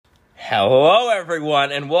Hello,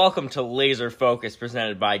 everyone, and welcome to Laser Focus,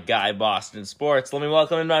 presented by Guy Boston Sports. Let me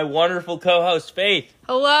welcome in my wonderful co-host, Faith.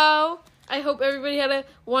 Hello. I hope everybody had a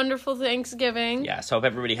wonderful Thanksgiving. Yes, hope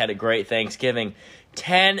everybody had a great Thanksgiving.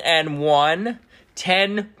 10-1,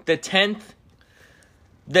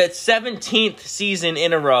 the 17th season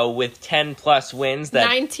in a row with 10-plus wins.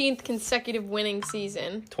 19th consecutive winning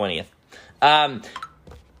season. 20th.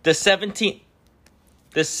 The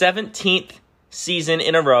 17th season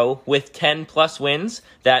in a row with 10-plus wins.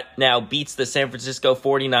 That now beats the San Francisco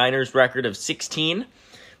 49ers record of 16,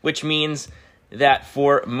 which means that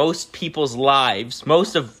for most people's lives,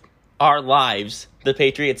 most of our lives, the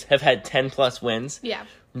Patriots have had 10-plus wins. Yeah.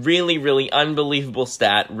 Really, really unbelievable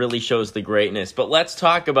stat. Really shows the greatness. But let's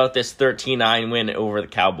talk about this 13-9 win over the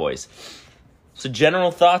Cowboys. So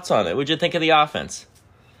general thoughts on it. What'd you think of the offense?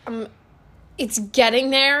 It's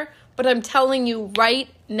getting there, but I'm telling you right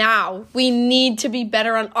now, we need to be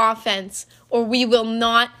better on offense, or we will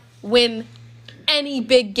not win any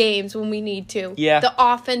big games when we need to. Yeah. The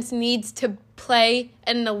offense needs to play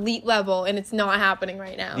at an elite level, and it's not happening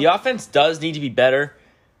right now. The offense does need to be better.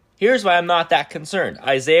 Here's why I'm not that concerned.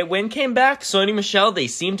 Isaiah Wynn came back. Sony Michel, they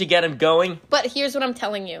seem to get him going. But here's what I'm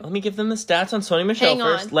telling you. Let me give them the stats on Sony Michel Hang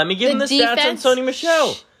on. first. Let me give them the stats on Sony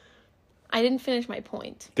Michel. I didn't finish my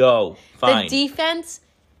point. Go. Fine. The defense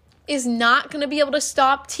is not going to be able to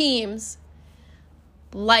stop teams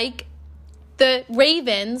like the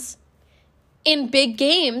Ravens in big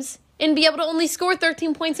games and be able to only score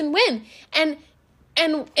 13 points and win. And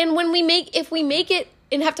when if we make it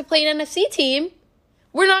and have to play an NFC team,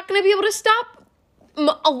 we're not going to be able to stop.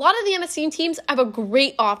 A lot of the NFC teams have a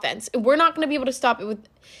great offense. We're not going to be able to stop it with.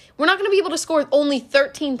 We're not going to be able to score only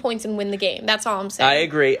 13 points and win the game. That's all I'm saying. I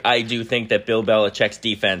agree. I do think that Bill Belichick's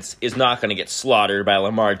defense is not going to get slaughtered by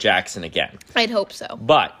Lamar Jackson again. I'd hope so.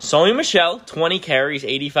 But Sony Michel, 20 carries,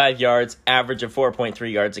 85 yards, average of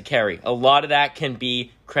 4.3 yards a carry. A lot of that can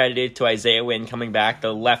be credited to Isaiah Wynn coming back.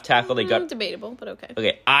 The left tackle they got... Debatable, but okay.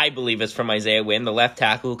 Okay, I believe it's from Isaiah Wynn, the left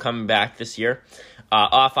tackle coming back this year.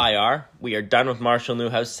 Off IR. We are done with Marshall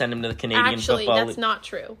Newhouse. Send him to the Canadian Football League. Actually, that's not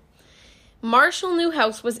true. Marshall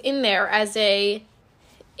Newhouse was in there as a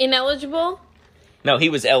ineligible. No, he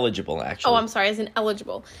was eligible, actually. Oh, I'm sorry, as an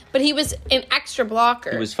eligible. But he was an extra blocker.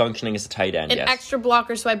 He was functioning as a tight end, An extra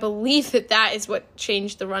blocker, so I believe that is what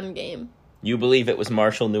changed the run game. You believe it was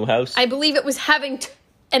Marshall Newhouse? I believe it was having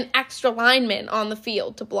an extra lineman on the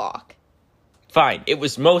field to block. Fine. It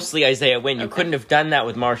was mostly Isaiah Wynn. You Okay. couldn't have done that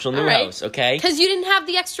with Marshall Newhouse, okay? Because you didn't have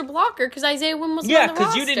the extra blocker because Isaiah Wynn wasn't on Yeah, the because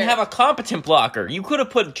roster. you didn't have a competent blocker. You could have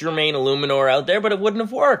put Jermaine Illuminor out there, but it wouldn't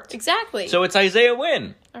have worked. Exactly. So it's Isaiah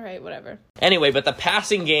Wynn. All right, whatever. Anyway, but the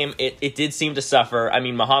passing game, it did seem to suffer. I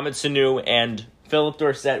mean, Mohamed Sanu and Philip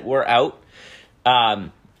Dorsett were out.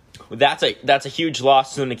 That's a huge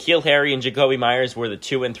loss. So N'Keal Harry and Jacoby Myers were the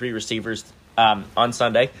 2 and 3 receivers on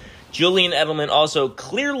Sunday. Julian Edelman also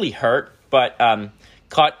clearly hurt, but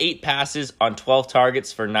caught 8 passes on 12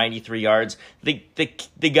 targets for 93 yards. The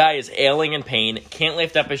guy is ailing in pain, can't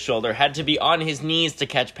lift up his shoulder, had to be on his knees to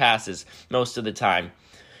catch passes most of the time,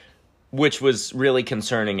 which was really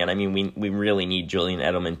concerning. And I mean, we really need Julian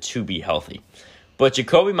Edelman to be healthy. But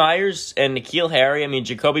Jacoby Myers and N'Keal Harry, I mean,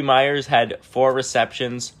 Jacoby Myers had 4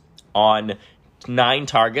 receptions on 9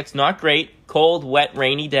 targets. Not great. Cold, wet,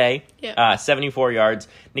 rainy day. Yeah. 74 yards.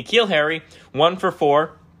 N'Keal Harry, 1 for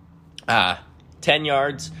 4. 10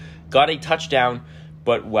 yards, got a touchdown,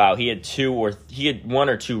 but wow, he had 1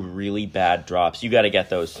 or 2 really bad drops. You got to get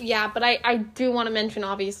those. Yeah, but I do want to mention,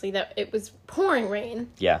 obviously, that it was pouring rain.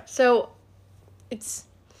 Yeah. So,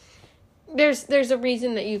 there's a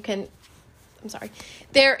reason that you can,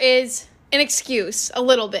 there is an excuse, a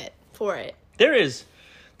little bit, for it. There's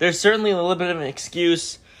certainly a little bit of an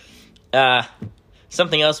excuse.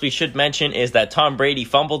 Something else we should mention is that Tom Brady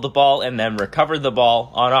fumbled the ball and then recovered the ball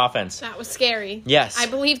on offense. That was scary. Yes. I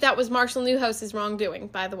believe that was Marshall Newhouse's wrongdoing,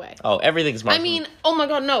 by the way. Oh, everything's Marshall. I mean, oh my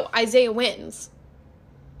God, no. Isaiah wins.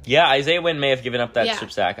 Yeah, Isaiah Wynn may have given up that Yeah.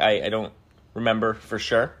 strip sack. I don't remember for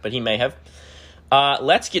sure, but he may have.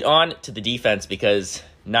 Let's get on to the defense because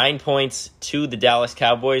 9 points to the Dallas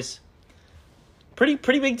Cowboys. Pretty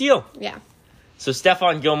big deal. Yeah. So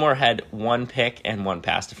Stephon Gilmore had 1 pick and 1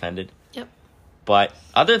 pass defended. Yep. But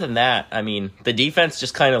other than that, I mean, the defense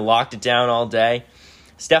just kind of locked it down all day.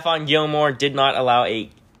 Stephon Gilmore did not allow a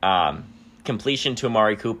completion to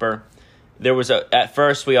Amari Cooper. There was at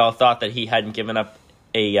first we all thought that he hadn't given up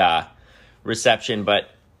a reception, but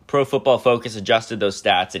Pro Football Focus adjusted those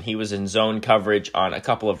stats, and he was in zone coverage on a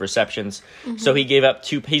couple of receptions. Mm-hmm. So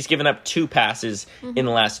he's given up 2 passes in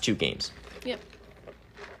the last 2 games. Yep.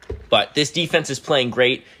 But this defense is playing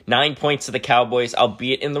great. 9 points to the Cowboys,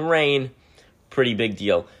 albeit in the rain. Pretty big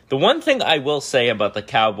deal. The one thing I will say about the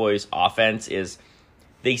Cowboys offense is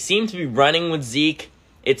they seem to be running with Zeke.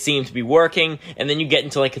 It seemed to be working. And then you get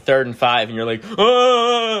into like a 3rd and 5 and you're like,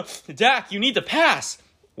 Dak, you need to pass.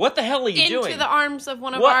 What the hell are you doing? Into the arms of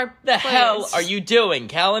one of our players. What the hell are you doing?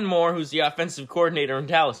 Kellen Moore, who's the offensive coordinator in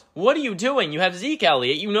Dallas. What are you doing? You have Zeke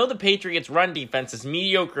Elliott. You know the Patriots' run defense is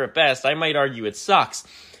mediocre at best. I might argue it sucks.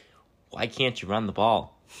 Why can't you run the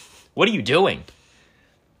ball? What are you doing?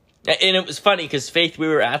 And it was funny because, Faith, we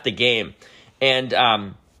were at the game, and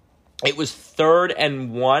it was 3rd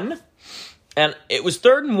and 1. And it was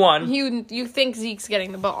 3rd and 1. You think Zeke's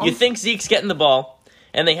getting the ball. You think Zeke's getting the ball.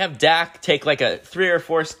 And they have Dak take like a 3 or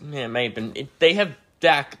 4. It may have been. They have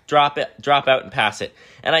Dak drop out and pass it.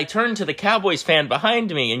 And I turn to the Cowboys fan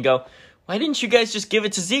behind me and go, "Why didn't you guys just give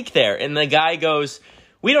it to Zeke there?" And the guy goes,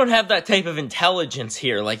 "We don't have that type of intelligence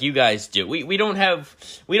here like you guys do. We don't have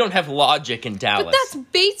logic in Dallas." But that's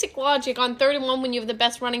basic logic on 3rd and 1 when you have the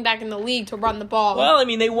best running back in the league to run the ball. Well, I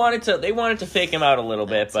mean, they wanted to fake him out a little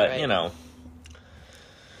bit, but right.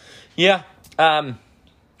 Yeah.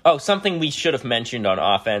 Something we should have mentioned on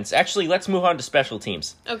offense. Actually, let's move on to special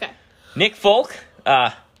teams. Okay. Nick Folk,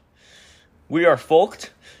 we are folked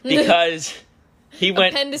because he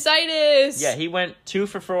went appendicitis. Yeah, he went 2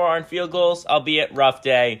 for 4 on field goals, albeit rough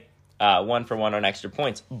day. 1 for 1 on extra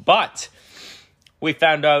points. But we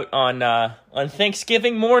found out on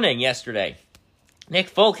Thanksgiving morning yesterday, Nick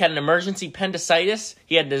Folk had an emergency appendicitis.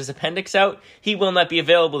 He had his appendix out. He will not be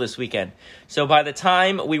available this weekend. So by the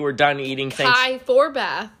time we were done eating Kai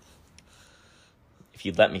Forbath. If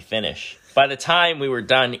you'd let me finish. By the time we were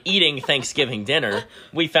done eating Thanksgiving dinner,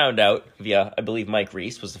 we found out via, I believe Mike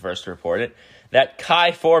Reese was the first to report it, that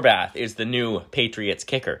Kai Forbath is the new Patriots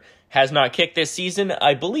kicker. Has not kicked this season.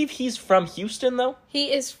 I believe he's from Houston, though.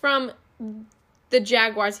 He is from the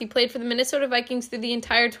Jaguars. He played for the Minnesota Vikings through the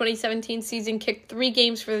entire 2017 season, kicked 3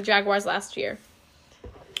 games for the Jaguars last year.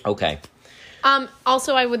 Okay.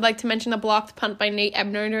 Also, I would like to mention the blocked punt by Nate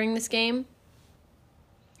Ebner during this game.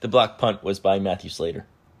 The blocked punt was by Matthew Slater.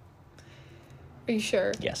 Are you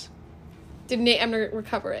sure? Yes. Did Nate Ebner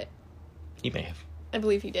recover it? He may have. I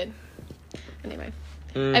believe he did. Anyway.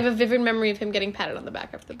 I have a vivid memory of him getting patted on the back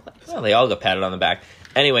after the play. So. Well, they all got patted on the back.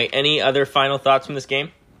 Anyway, any other final thoughts from this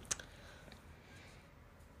game?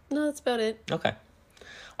 No, that's about it. Okay.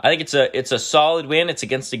 I think it's a solid win. It's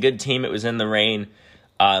against a good team. It was in the rain.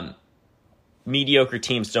 Mediocre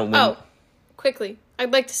teams don't win. Oh, quickly.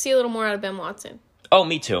 I'd like to see a little more out of Ben Watson. Oh,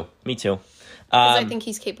 me too. Because I think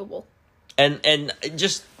he's capable. And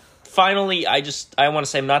just finally, I want to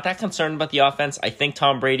say I'm not that concerned about the offense. I think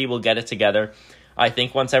Tom Brady will get it together. I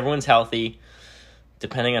think once everyone's healthy,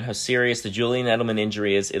 depending on how serious the Julian Edelman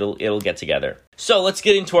injury is, it'll get together. So let's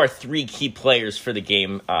get into our 3 key players for the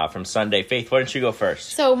game from Sunday. Faith, why don't you go first?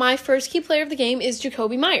 So my first key player of the game is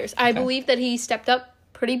Jakobi Meyers. I believe that he stepped up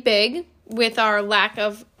pretty big with our lack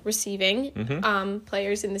of receiving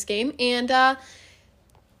players in this game. And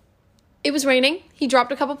it was raining. He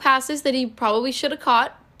dropped a couple passes that he probably should have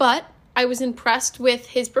caught, but I was impressed with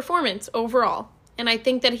his performance overall. And I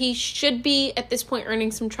think that he should be, at this point,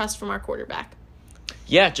 earning some trust from our quarterback.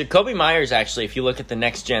 Yeah, Jakobi Meyers, actually, if you look at the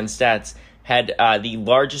next-gen stats, had the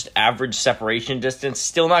largest average separation distance.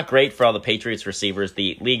 Still not great for all the Patriots receivers.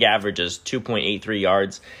 The league average is 2.83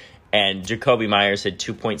 yards, and Jakobi Meyers had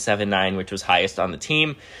 2.79, which was highest on the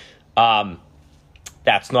team.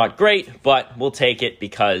 That's not great, but we'll take it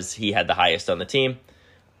because he had the highest on the team.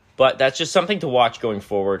 But that's just something to watch going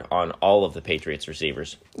forward on all of the Patriots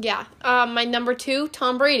receivers. Yeah. My number 2,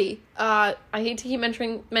 Tom Brady. I hate to keep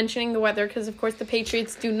mentioning the weather because, of course, the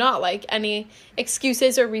Patriots do not like any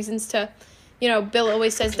excuses or reasons to, Bill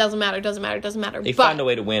always says doesn't matter. They find a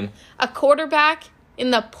way to win. A quarterback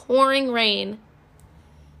in the pouring rain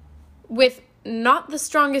with not the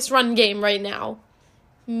strongest run game right now,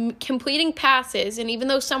 completing passes, and even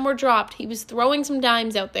though some were dropped, he was throwing some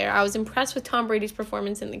dimes out there. I was impressed with Tom Brady's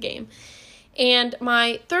performance in the game. And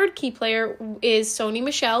my third key player is Sony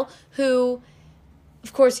Michel, who,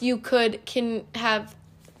 of course, you can have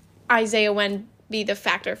Isaiah Wynn be the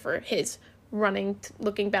factor for his running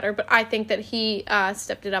looking better, but I think that he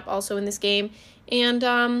stepped it up also in this game and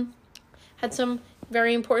had some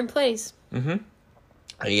very important plays.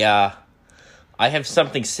 Yeah. I have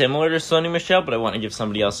something similar to Sony Michel, but I want to give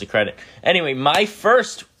somebody else the credit. Anyway, my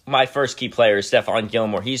first key player is Stephon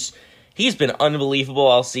Gilmore. He's been unbelievable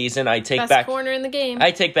all season. Best corner in the game. I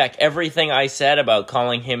take back everything I said about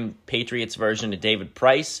calling him Patriots version of David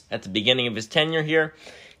Price at the beginning of his tenure here.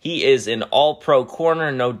 He is an all-pro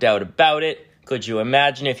corner, no doubt about it. Could you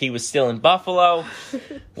imagine if he was still in Buffalo?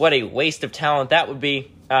 What a waste of talent that would be.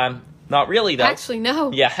 Not really, though. Actually,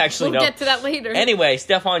 no. Yeah, actually, we'll no. get to that later. Anyway,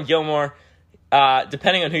 Stephon Gilmore,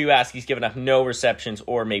 depending on who you ask, he's given up no receptions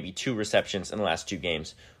or maybe 2 receptions in the last 2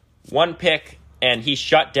 games. 1 pick, and he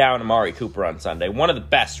shut down Amari Cooper on Sunday. One of the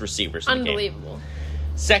best receivers in the game. Unbelievable.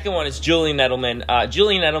 Second one is Julian Edelman.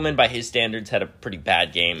 Julian Edelman, by his standards, had a pretty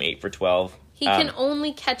bad game, 8 for 12. He can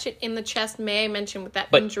only catch it in the chest, may I mention, with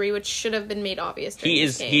that injury, which should have been made obvious during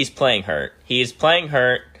this game. He's playing hurt. He is playing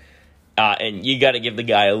hurt, and you got to give the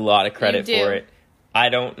guy a lot of credit for it. I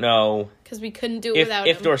don't know. Because we couldn't do it without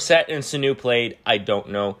him. If Dorsett and Sanu played, I don't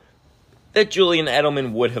know that Julian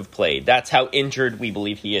Edelman would have played. That's how injured we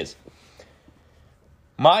believe he is.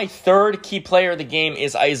 My third key player of the game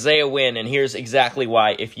is Isaiah Wynn, and here's exactly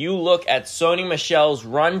why. If you look at Sony Michel's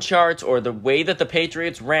run charts or the way that the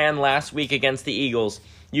Patriots ran last week against the Eagles,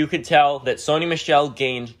 you could tell that Sony Michel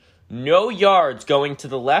gained no yards going to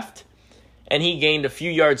the left, and he gained a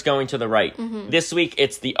few yards going to the right. Mm-hmm. This week,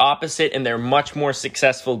 it's the opposite, and they're much more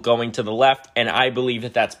successful going to the left, and I believe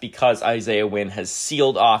that that's because Isaiah Wynn has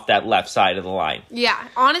sealed off that left side of the line. Yeah,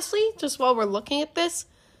 honestly, just while we're looking at this,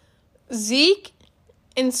 Zeke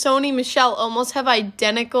and Sony Michel almost have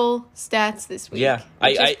identical stats this week. Yeah,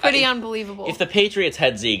 which is pretty unbelievable. If the Patriots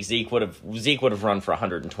had Zeke would have run for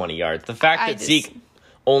 120 yards. The fact that Zeke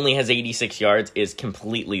only has 86 yards is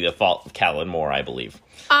completely the fault of Kellen Moore, I believe.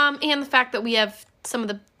 And the fact that we have some of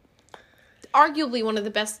the, arguably one of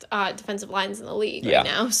the best defensive lines in the league right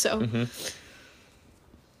now. So,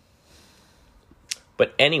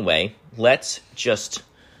 But anyway, let's just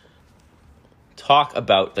talk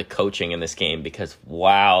about the coaching in this game because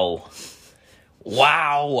wow.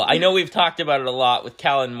 I know we've talked about it a lot with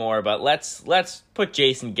Kellen Moore, but let's put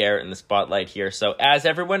Jason Garrett in the spotlight here. So as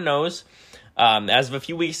everyone knows, as of a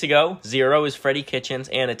few weeks ago, 0 is Freddie Kitchens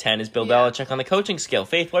and a 10 is Bill Belichick on the coaching scale.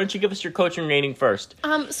 Faith, why don't you give us your coaching rating first?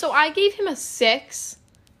 So I gave him a 6.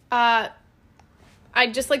 I'd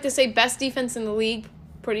just like to say best defense in the league,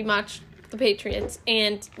 pretty much. The Patriots,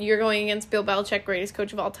 and you're going against Bill Belichick, greatest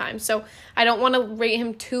coach of all time. So I don't want to rate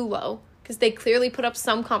him too low because they clearly put up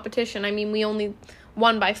some competition. I mean, we only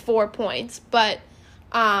won by 4 points, but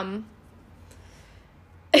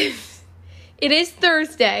it is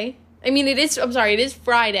Thursday. It is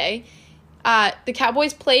Friday. The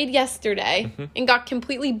Cowboys played yesterday and got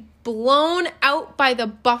completely blown out by the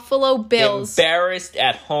Buffalo Bills. Embarrassed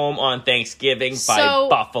at home on Thanksgiving by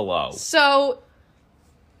Buffalo. So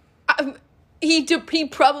he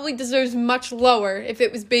probably deserves much lower if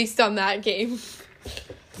it was based on that game.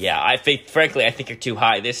 Yeah, I think you're too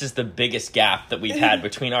high. This is the biggest gap that we've had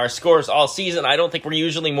between our scores all season. I don't think we're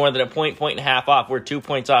usually more than a point and a half off. We're 2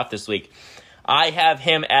 points off this week. I have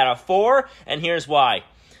him at a 4, and here's why.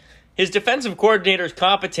 His defensive coordinator is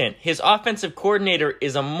competent. His offensive coordinator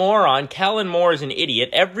is a moron. Kellen Moore is an idiot.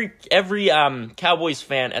 Every Cowboys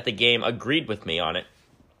fan at the game agreed with me on it.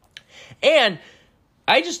 And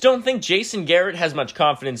I just don't think Jason Garrett has much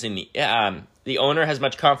confidence in the owner has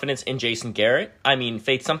much confidence in Jason Garrett. I mean,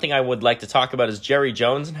 Faith, something I would like to talk about is Jerry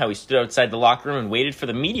Jones and how he stood outside the locker room and waited for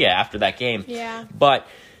the media after that game. Yeah. But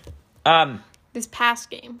this past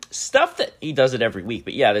game. Stuff that he does it every week,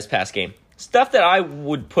 but yeah, this past game. Stuff that I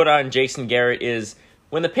would put on Jason Garrett is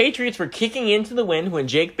when the Patriots were kicking into the wind, when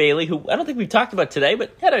Jake Bailey, who I don't think we've talked about today,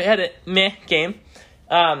 but had a meh game.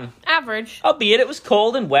 Average. Albeit it was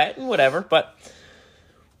cold and wet and whatever, but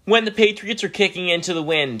when the Patriots are kicking into the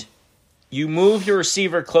wind, you move your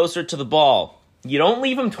receiver closer to the ball. You don't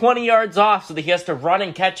leave him 20 yards off so that he has to run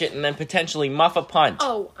and catch it and then potentially muff a punt.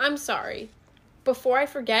 Oh, I'm sorry. Before I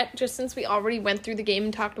forget, just since we already went through the game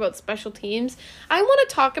and talked about special teams, I want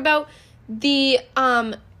to talk about the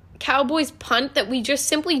Cowboys punt that we just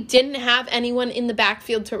simply didn't have anyone in the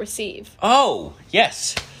backfield to receive. Oh,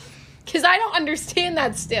 yes. Because I don't understand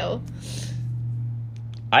that still.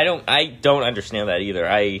 I don't understand that either.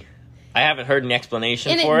 I haven't heard an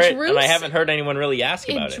explanation for it, and I haven't heard anyone really ask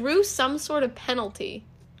about it. It drew some sort of penalty.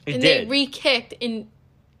 It and did. They re-kicked, and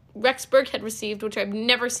Rex Burkhead received, which I've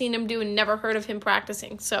never seen him do and never heard of him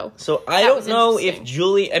practicing. So I don't know if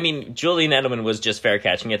Julian Edelman was just fair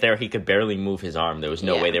catching it there. He could barely move his arm. There was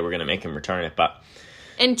no way they were going to make him return it.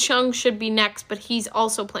 And Chung should be next, but he's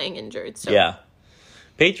also playing injured. So. Yeah.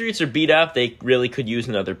 Patriots are beat up. They really could use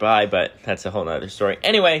another bye, but that's a whole other story.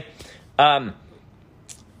 Anyway, I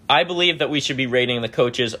believe that we should be rating the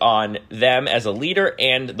coaches on them as a leader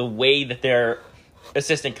and the way that their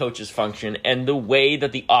assistant coaches function and the way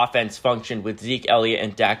that the offense functioned with Zeke Elliott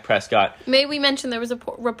and Dak Prescott. May we mention there was a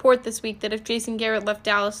report this week that if Jason Garrett left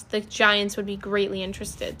Dallas, the Giants would be greatly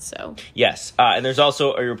interested. So yes, and there's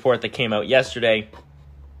also a report that came out yesterday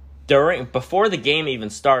before the game even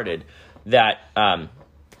started that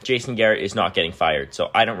Jason Garrett is not getting fired. So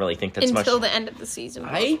I don't really think that's until much. the end of the season.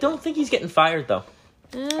 I don't think he's getting fired, though.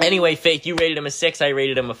 Anyway, Faith, you rated him a 6. I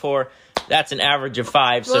rated him a 4. That's an average of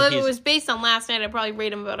 5. Well, so if it was based on last night, I'd probably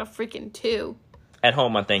rate him about a freaking 2. At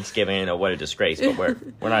home on Thanksgiving, what a disgrace. But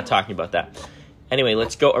we're not talking about that. Anyway,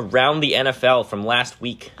 let's go around the NFL from last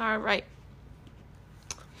week. All right.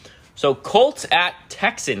 So Colts at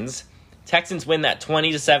Texans. Texans win that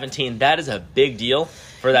 20-17. That is a big deal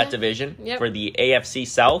for that division, for the AFC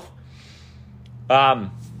South.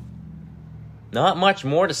 Not much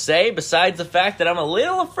more to say besides the fact that I'm a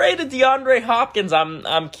little afraid of DeAndre Hopkins.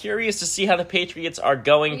 I'm curious to see how the Patriots are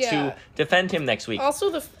going to defend him next week.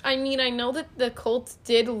 Also, I know that the Colts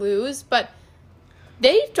did lose, but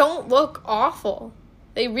they don't look awful.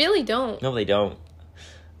 They really don't. No, they don't.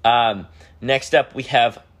 Next up, we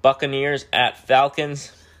have Buccaneers at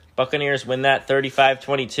Falcons. Buccaneers win that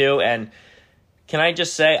 35-22, and can I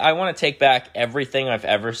just say, I want to take back everything I've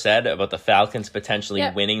ever said about the Falcons potentially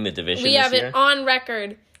winning the division this year. We have it on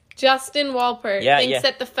record. Justin Walpert thinks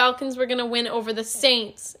that the Falcons were going to win over the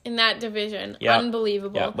Saints in that division.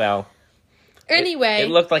 Unbelievable. Yeah, well, anyway, it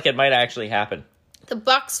looked like it might actually happen. The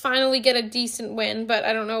Bucs finally get a decent win, but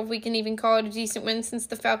I don't know if we can even call it a decent win since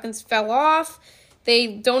the Falcons fell off. They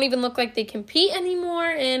don't even look like they compete anymore,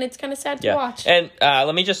 and it's kind of sad to watch. And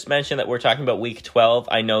let me just mention that we're talking about Week 12.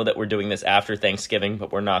 I know that we're doing this after Thanksgiving,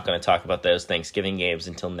 but we're not going to talk about those Thanksgiving games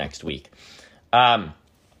until next week.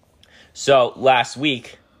 So last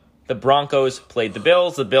week, the Broncos played the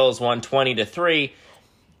Bills. The Bills won 20-3,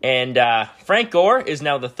 and Frank Gore is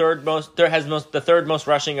now the third most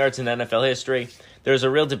rushing yards in NFL history. There's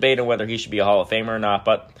a real debate on whether he should be a Hall of Famer or not,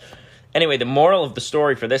 but anyway, the moral of the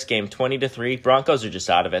story for this game, 20-3, Broncos are just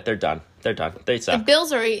out of it. They're done. They suck. The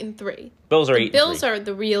Bills are 8-3. Bills are 8-3. The Bills are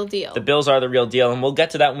the real deal. The Bills are the real deal, and we'll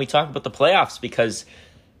get to that when we talk about the playoffs because,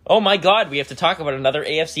 oh my God, we have to talk about another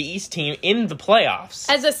AFC East team in the playoffs.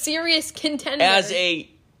 As a serious contender. I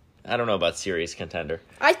don't know about serious contender.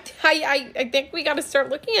 I think we got to start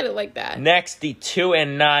looking at it like that. Next, the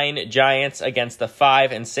 2-9 Giants against the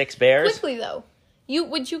 5-6 Bears. Quickly, though.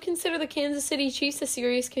 Would you consider the Kansas City Chiefs a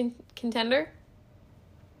serious contender?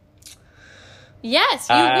 Yes,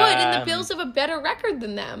 you would, and the Bills have a better record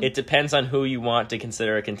than them. It depends on who you want to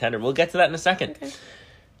consider a contender. We'll get to that in a second.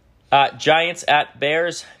 Okay. Giants at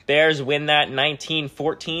Bears. Bears win that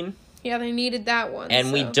 19-14. Yeah, they needed that one.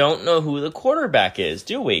 And we don't know who the quarterback is,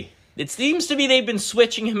 do we? It seems to be they've been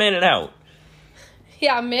switching him in and out.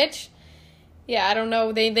 Yeah, Mitch. Yeah, I don't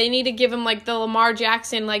know. They need to give him like the Lamar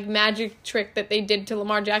Jackson like magic trick that they did to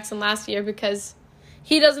Lamar Jackson last year because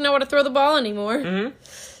he doesn't know how to throw the ball anymore. Mm-hmm.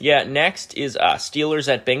 Yeah, next is Steelers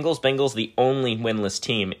at Bengals. Bengals, the only winless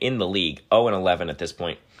team in the league. 0-11 at this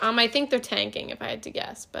point. I think they're tanking if I had to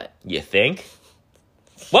guess, but... You think?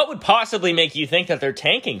 What would possibly make you think that they're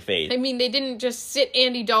tanking, Faith? I mean, they didn't just sit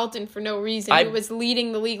Andy Dalton for no reason. He was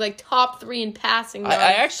leading the league like top 3 in passing.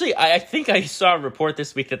 I think I saw a report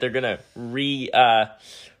this week that they're going to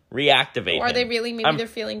reactivate him. Are they really? Maybe they're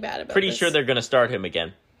feeling bad about it. Pretty sure they're going to start him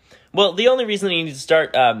again. Well, the only reason they need to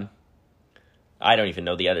start... I don't even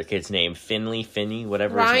know the other kid's name. Finney,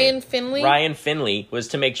 whatever his name. Ryan Finley was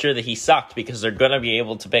to make sure that he sucked because they're going to be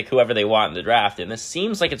able to pick whoever they want in the draft. And this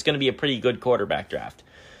seems like it's going to be a pretty good quarterback draft.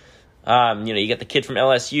 You get the kid from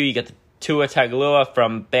LSU, you get the Tua Tagovailoa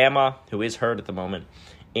from Bama, who is hurt at the moment,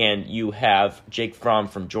 and you have Jake Fromm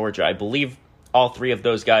from Georgia. I believe all 3 of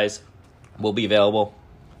those guys will be available.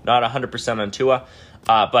 Not 100% on Tua,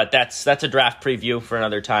 but that's a draft preview for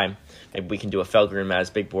another time. Maybe we can do a Felger and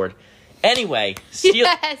Maz big board. Anyway,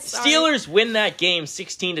 Steelers win that game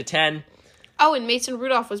 16-10. Oh, and Mason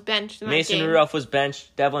Rudolph was benched in that game. Rudolph was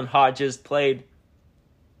benched. Devlin Hodges played.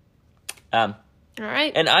 All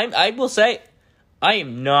right. And I will say, I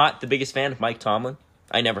am not the biggest fan of Mike Tomlin.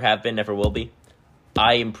 I never have been, never will be.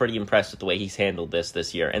 I am pretty impressed with the way he's handled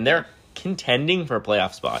this year. And they're contending for a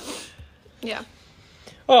playoff spot. Yeah.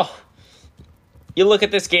 Oh, you look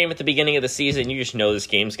at this game at the beginning of the season, you just know this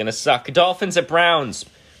game's going to suck. Dolphins at Browns.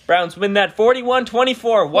 Browns win that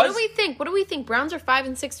 41-24. What do we think? Browns are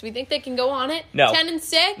 5-6. Do we think they can go on it? No.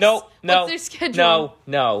 10-6? No. What's their schedule?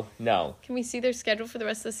 No. Can we see their schedule for the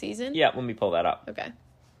rest of the season? Yeah, let me pull that up. Okay.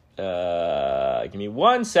 Give me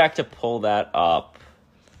 1 sec to pull that up.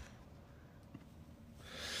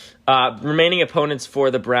 Remaining opponents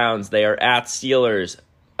for the Browns, they are at Steelers,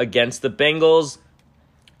 against the Bengals,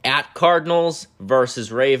 at Cardinals,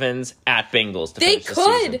 versus Ravens, at Bengals. They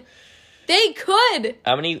could. They could.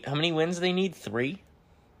 How many wins do they need? 3?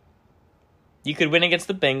 You could win against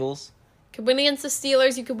the Bengals. Could win against the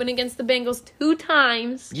Steelers. You could win against the Bengals 2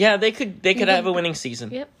 times. Yeah, they could have a winning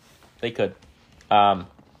season. Yep. They could.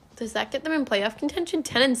 Does that get them in playoff contention?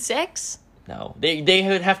 10-6? No. They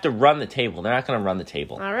would have to run the table. They're not going to run the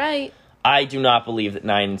table. All right. I do not believe that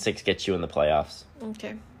 9-6 gets you in the playoffs.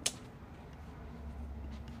 Okay.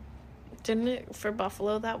 Didn't it for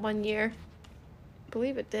Buffalo that one year? I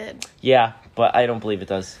believe it did. Yeah, but I don't believe it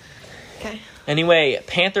does. Okay. Anyway,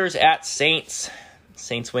 Panthers at Saints.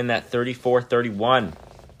 Saints win that 34-31.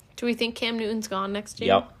 Do we think Cam Newton's gone next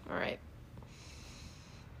year? Yep. All right.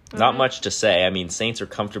 Not much to say. I mean, Saints are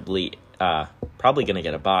comfortably probably going to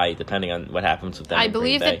get a bye, depending on what happens with them. I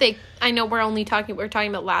believe that they. I know we're talking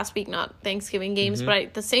about last week, not Thanksgiving games,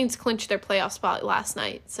 but the Saints clinched their playoff spot last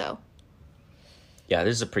night. So. Yeah,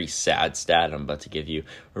 this is a pretty sad stat I'm about to give you.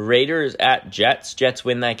 Raiders at Jets. Jets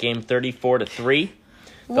win that game 34-3.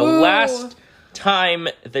 The last time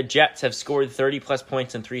the Jets have scored 30-plus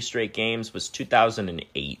points in 3 straight games was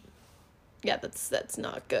 2008. Yeah, that's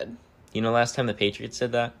not good. You know, last time the Patriots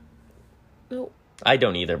did that? No. I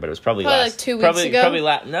don't either, but it was probably like 2 weeks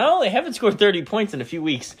ago. No, they haven't scored 30 points in a few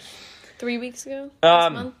weeks. 3 weeks ago?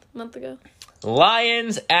 Last month ago?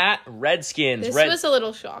 Lions at Redskins. This was a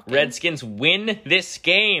little shocking. Redskins win this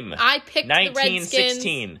game. I picked the Redskins.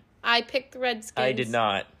 19-16. I picked the Redskins. I did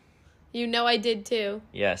not. You know I did too.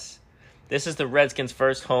 Yes. This is the Redskins'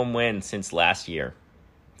 first home win since last year.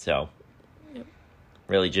 So,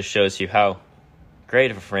 really just shows you how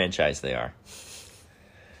great of a franchise they are.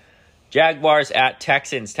 Jaguars at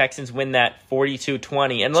Texans. Texans win that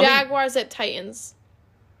 42-20. And Jaguars at Titans.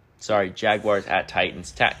 Sorry, Jaguars at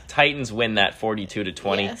Titans. Titans win that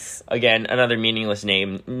 42-20. Yes. Again, another meaningless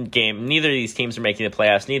game. Neither of these teams are making the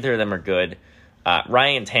playoffs. Neither of them are good.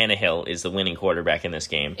 Ryan Tannehill is the winning quarterback in this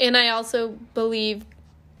game. And I also believe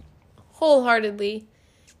wholeheartedly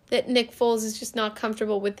that Nick Foles is just not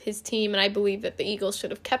comfortable with his team, and I believe that the Eagles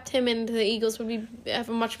should have kept him, and the Eagles would have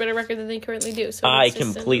a much better record than they currently do. So I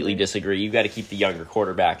completely disagree. You've got to keep the younger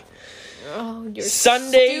quarterback. Oh, you're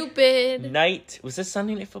Sunday stupid. Night. Was this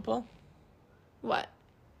Sunday Night Football? What?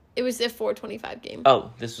 It was a 4:25 game.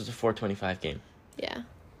 Oh, this was a 4:25 game. Yeah.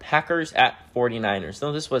 Packers at 49ers.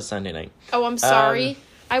 No, this was Sunday night. Oh, I'm sorry.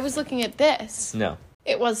 I was looking at this. No.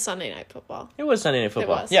 It was Sunday Night Football. It was Sunday Night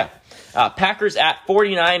Football. It was. Yeah. Packers at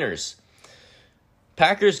 49ers.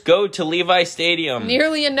 Packers go to Levi Stadium.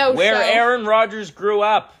 Nearly a no-show. Where Aaron Rodgers grew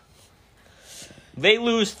up. They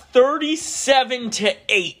lose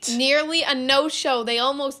 37-8. Nearly a no-show. They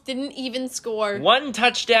almost didn't even score. 1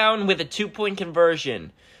 touchdown with a 2-point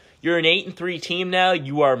conversion. You're an 8-3 team now.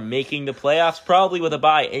 You are making the playoffs, probably with a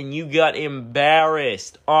bye, and you got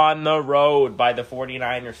embarrassed on the road by the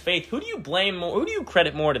 49ers. Faith, who do you blame more? Who do you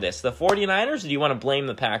credit more to this? The 49ers, or do you want to blame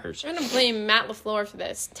the Packers? I'm going to blame Matt LaFleur for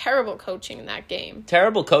this. Terrible coaching in that game.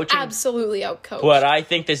 Terrible coaching? Absolutely outcoached. But I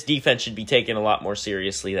think this defense should be taken a lot more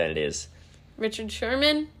seriously than it is. Richard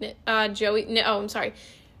Sherman, Nick Bosa.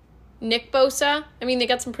 I mean, they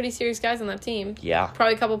got some pretty serious guys on that team. Yeah.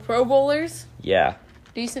 Probably a couple Pro Bowlers. Yeah.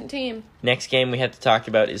 Decent team. Next game we have to talk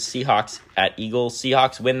about is Seahawks at Eagles.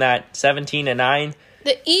 Seahawks win that 17-9.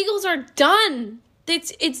 The Eagles are done.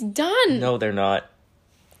 It's done. No, they're not.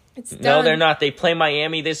 It's done. No, they're not. They play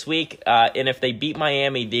Miami this week, and if they beat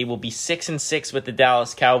Miami, they will be 6-6 with the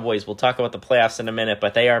Dallas Cowboys. We'll talk about the playoffs in a minute,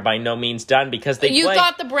 but they are by no means done because they You play.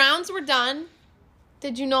 thought the Browns were done?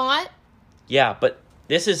 Did you not? Yeah, but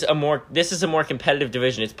this is a more competitive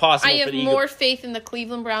division. It's possible. I have for the more Eagles. faith in the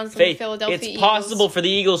Cleveland Browns than the Philadelphia It's Eagles. possible for the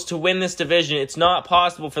Eagles to win this division. It's not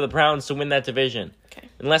possible for the Browns to win that division. Okay.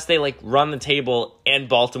 Unless they run the table and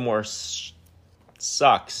Baltimore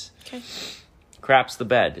sucks. Okay. Craps the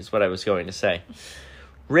bed is what I was going to say.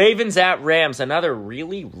 Ravens at Rams, another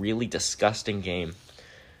really, really disgusting game.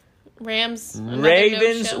 Ravens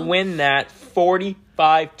no-show. Win that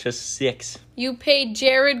 45-6. You paid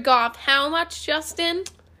Jared Goff how much, Justin?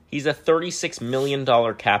 He's a $36 million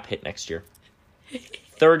cap hit next year.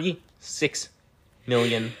 $36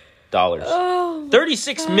 million. Oh,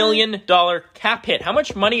 $36 million cap hit. How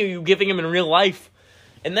much money are you giving him in real life?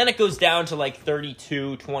 And then it goes down to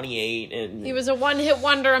 32, 28. And he was a one-hit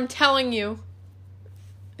wonder, I'm telling you.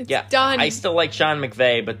 It's done. I still like Sean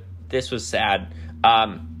McVay, but this was sad.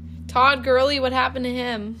 Todd Gurley, what happened to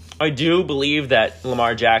him? I do believe that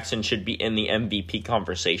Lamar Jackson should be in the MVP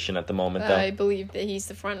conversation at the moment, though. I believe that he's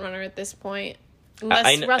the front runner at this point.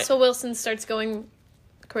 Unless Russell Wilson starts going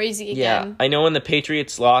crazy again. Yeah, I know when the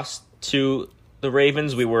Patriots lost to the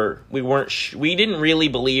Ravens, we didn't really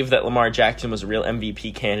believe that Lamar Jackson was a real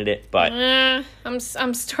MVP candidate, but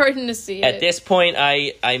I'm starting to see it. At this point,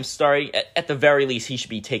 I'm starting. At the very least, he should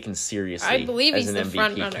be taken seriously. I believe as he's an the MVP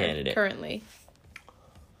front runner candidate currently.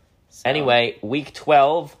 So. Anyway, week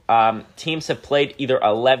 12, teams have played either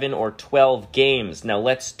 11 or 12 games. Now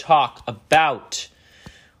let's talk about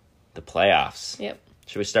the playoffs. Yep.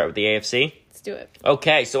 Should we start with the AFC? Let's do it.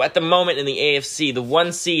 Okay, so at the moment in the AFC, the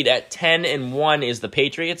 1 seed at 10-1 is the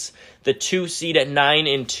Patriots. The 2 seed at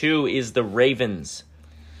 9-2 is the Ravens.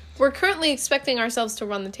 We're currently expecting ourselves to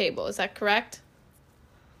run the table. Is that correct?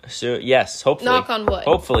 So yes, hopefully. Knock on wood.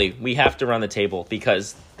 Hopefully, we have to run the table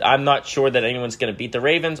because I'm not sure that anyone's going to beat the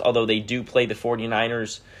Ravens, although they do play the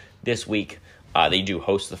 49ers this week. They do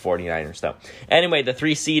host the 49ers, though. Anyway, the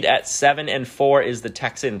 3 seed at 7-4 is the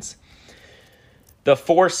Texans. The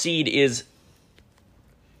 4 seed is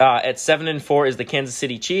at 7-4 is the Kansas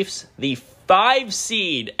City Chiefs. The 5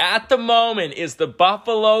 seed at the moment is the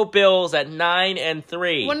Buffalo Bills at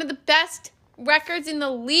 9-3. One of the best records in the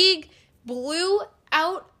league. Blew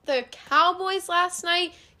out the Cowboys last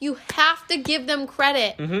night. You have to give them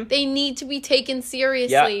credit. Mm-hmm. They need to be taken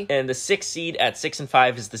seriously. Yeah, and the 6th seed at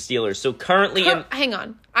 6-5 is the Steelers. So currently, hang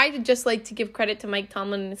on. I'd just like to give credit to Mike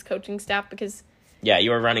Tomlin and his coaching staff because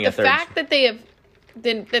you are running a third. The fact that they have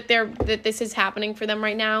that this is happening for them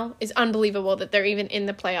right now is unbelievable. That they're even in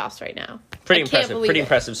the playoffs right now. Pretty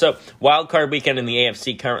impressive. So wild card weekend in the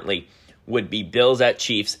AFC currently would be Bills at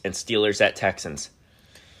Chiefs and Steelers at Texans.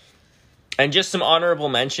 And just some honorable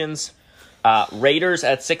mentions. Raiders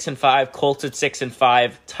at 6-5, Colts at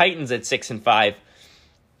 6-5, Titans at 6-5,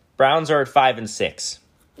 Browns are at 5-6.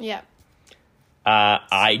 Yeah.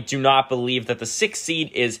 I do not believe that the 6th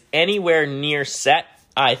seed is anywhere near set.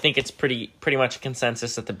 I think it's pretty much a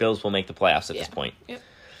consensus that the Bills will make the playoffs at this point. Yep.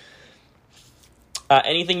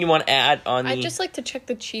 Anything you want to add on the... I'd just like to check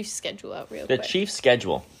the Chiefs' schedule out real quick. The Chiefs'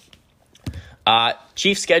 schedule.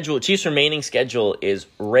 Chiefs' remaining schedule is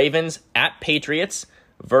Ravens at Patriots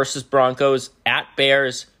versus Broncos at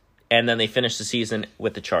Bears, and then they finish the season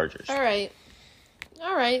with the Chargers. All right.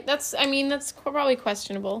 That's probably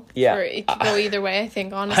questionable. Yeah. It could go either way, I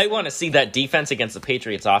think, honestly. I want to see that defense against the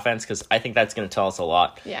Patriots offense because I think that's going to tell us a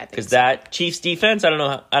lot. Yeah, I think because that Chiefs defense, I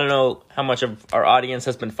don't know how much of our audience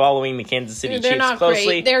has been following the Kansas City Chiefs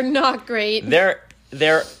closely. They're not great.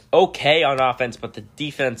 They're okay on offense, but the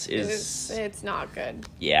defense is... It's not good.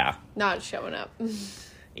 Yeah. Not showing up.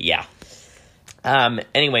 Yeah.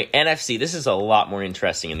 Anyway, NFC. This is a lot more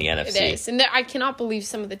interesting in the NFC. It is. And I cannot believe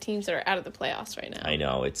some of the teams that are out of the playoffs right now. I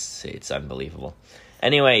know. It's unbelievable.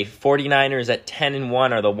 Anyway, 49ers at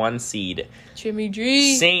 10-1 are the 1 seed. Jimmy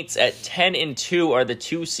G. Saints at 10-2 are the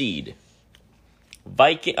 2 seed.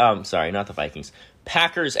 Not the Vikings.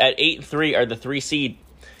 Packers at 8-3 are the 3 seed.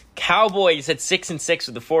 Cowboys at 6-6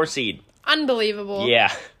 are the 4 seed. Unbelievable.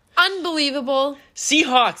 Yeah. Unbelievable.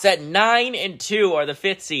 Seahawks at 9-2 are the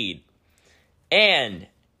 5th seed. And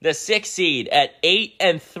the 6th seed at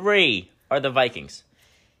 8-3 are the Vikings.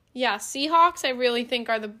 Yeah, Seahawks I really think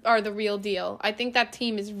are the real deal. I think that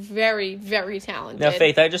team is very, very talented. Now,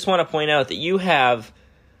 Faith, I just want to point out that you have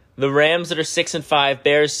the Rams that are 6-5,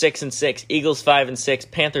 Bears 6-6, Eagles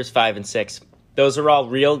 5-6, Panthers 5-6. Those are all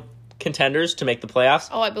real contenders to make the playoffs.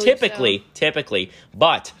 Oh, I believe typically,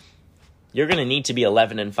 but you're going to need to be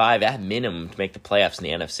 11-5 at minimum to make the playoffs in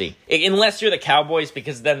the NFC. Unless you're the Cowboys,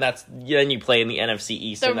 because then you play in the NFC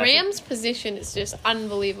East. The Rams' position is just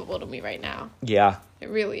unbelievable to me right now. Yeah. It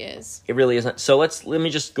really is. It really isn't. So let me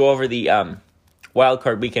just go over the wild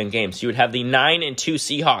card weekend games. You would have the 9-2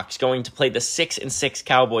 Seahawks going to play the 6-6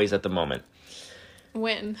 Cowboys at the moment.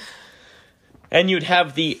 Win. And you'd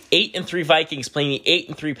have the 8-3 Vikings playing the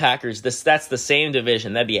 8-3 Packers. That's the same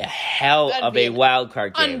division. That'd be a hell of a wild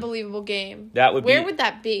card game. Unbelievable game. Where would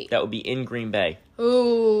that be? That would be in Green Bay.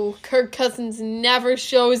 Ooh, Kirk Cousins never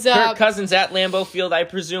shows up. Kirk Cousins at Lambeau Field, I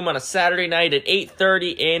presume, on a Saturday night at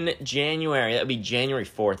 8:30 in January. That would be January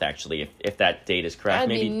 4th, actually, if that date is correct.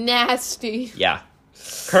 That'd be nasty. Yeah.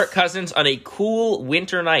 Kirk Cousins on a cool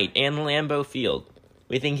winter night in Lambeau Field.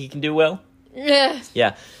 We think he can do well? Yeah.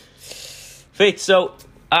 Yeah. Faith, so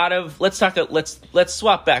let's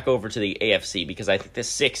swap back over to the AFC because I think the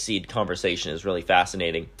 6th seed conversation is really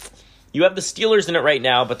fascinating. You have the Steelers in it right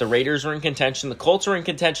now, but the Raiders are in contention, the Colts are in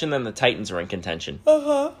contention, then the Titans are in contention.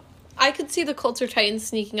 Uh-huh. I could see the Colts or Titans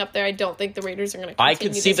sneaking up there. I don't think the Raiders are going to continue I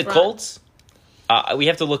could see the run. Colts. We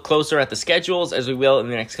have to look closer at the schedules, as we will in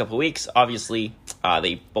the next couple of weeks. Obviously,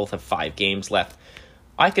 they both have 5 games left.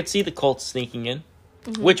 I could see the Colts sneaking in.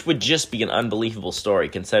 Mm-hmm. Which would just be an unbelievable story,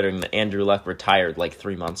 considering that Andrew Luck retired like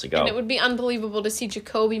 3 months ago. And it would be unbelievable to see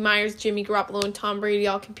Jacoby Myers, Jimmy Garoppolo, and Tom Brady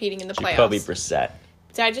all competing in the playoffs. Jacoby Brissett.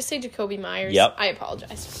 Did I just say Jacoby Myers? Yep. I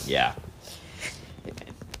apologize. Yeah. Okay.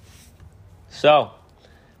 So,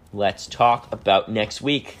 let's talk about next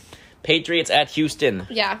week. Patriots at Houston.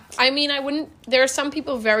 Yeah. There are some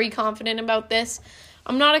people very confident about this.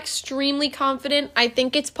 I'm not extremely confident. I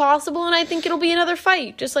think it's possible, and I think it'll be another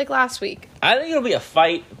fight, just like last week. I think it'll be a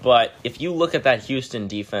fight, but if you look at that Houston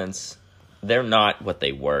defense, they're not what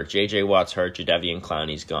they were. J.J. Watt's hurt. Jadeveon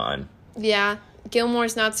Clowney's gone. Yeah,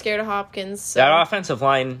 Gilmore's not scared of Hopkins. So. That offensive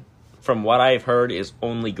line, from what I've heard, is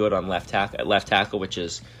only good on left tackle, which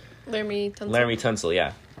is Laremy Tunsil,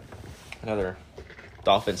 yeah. Another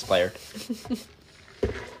Dolphins player.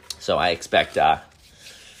 So I expect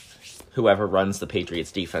whoever runs the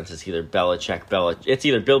Patriots defense is either it's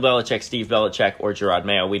either Bill Belichick, Steve Belichick, or Gerard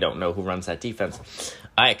Mayo. We don't know who runs that defense.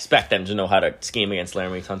 I expect them to know how to scheme against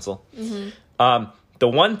Laremy Tunsil. Mm-hmm. The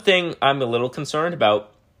one thing I'm a little concerned about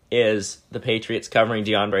is the Patriots covering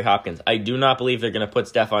DeAndre Hopkins. I do not believe they're going to put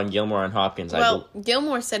Stephon Gilmore on Hopkins. Well,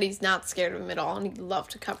 Gilmore said he's not scared of him at all, and he'd love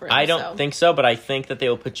to cover him. I don't think so, but I think that they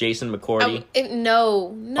will put Jason McCourty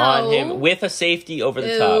no. on him with a safety over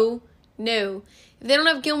the top. No. If they don't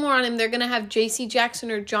have Gilmore on him, they're going to have J.C.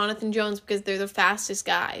 Jackson or Jonathan Jones because they're the fastest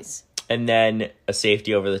guys. And then a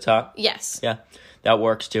safety over the top? Yes. Yeah, that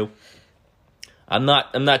works too. I'm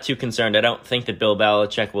not too concerned. I don't think that Bill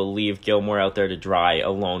Belichick will leave Gilmore out there to dry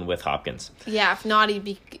alone with Hopkins. Yeah, if not,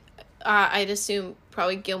 I'd assume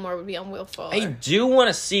probably Gilmore would be on Will Fuller. I do want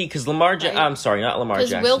to see, because I'm sorry, not Lamar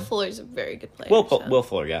Jackson. Because Will Fuller's a very good player. Will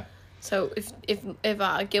Fuller, yeah. So if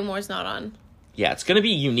Gilmore's not on. Yeah, it's going to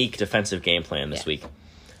be a unique defensive game plan this week.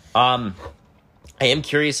 I am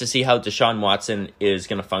curious to see how Deshaun Watson is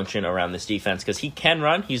going to function around this defense because he can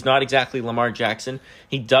run. He's not exactly Lamar Jackson.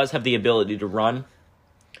 He does have the ability to run.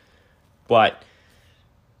 But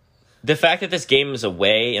the fact that this game is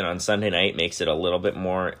away and on Sunday night makes it a little bit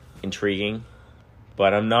more intriguing.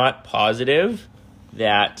 But I'm not positive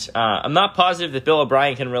that Bill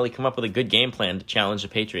O'Brien can really come up with a good game plan to challenge the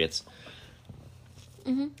Patriots.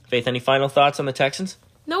 Mm-hmm. Faith, any final thoughts on the Texans?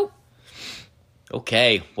 Nope.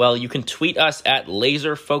 Okay, well, you can tweet us at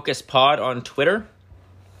LaserFocusPod on Twitter.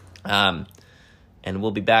 And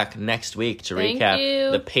we'll be back next week to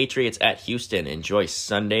recap the Patriots at Houston. Enjoy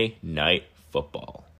Sunday Night Football.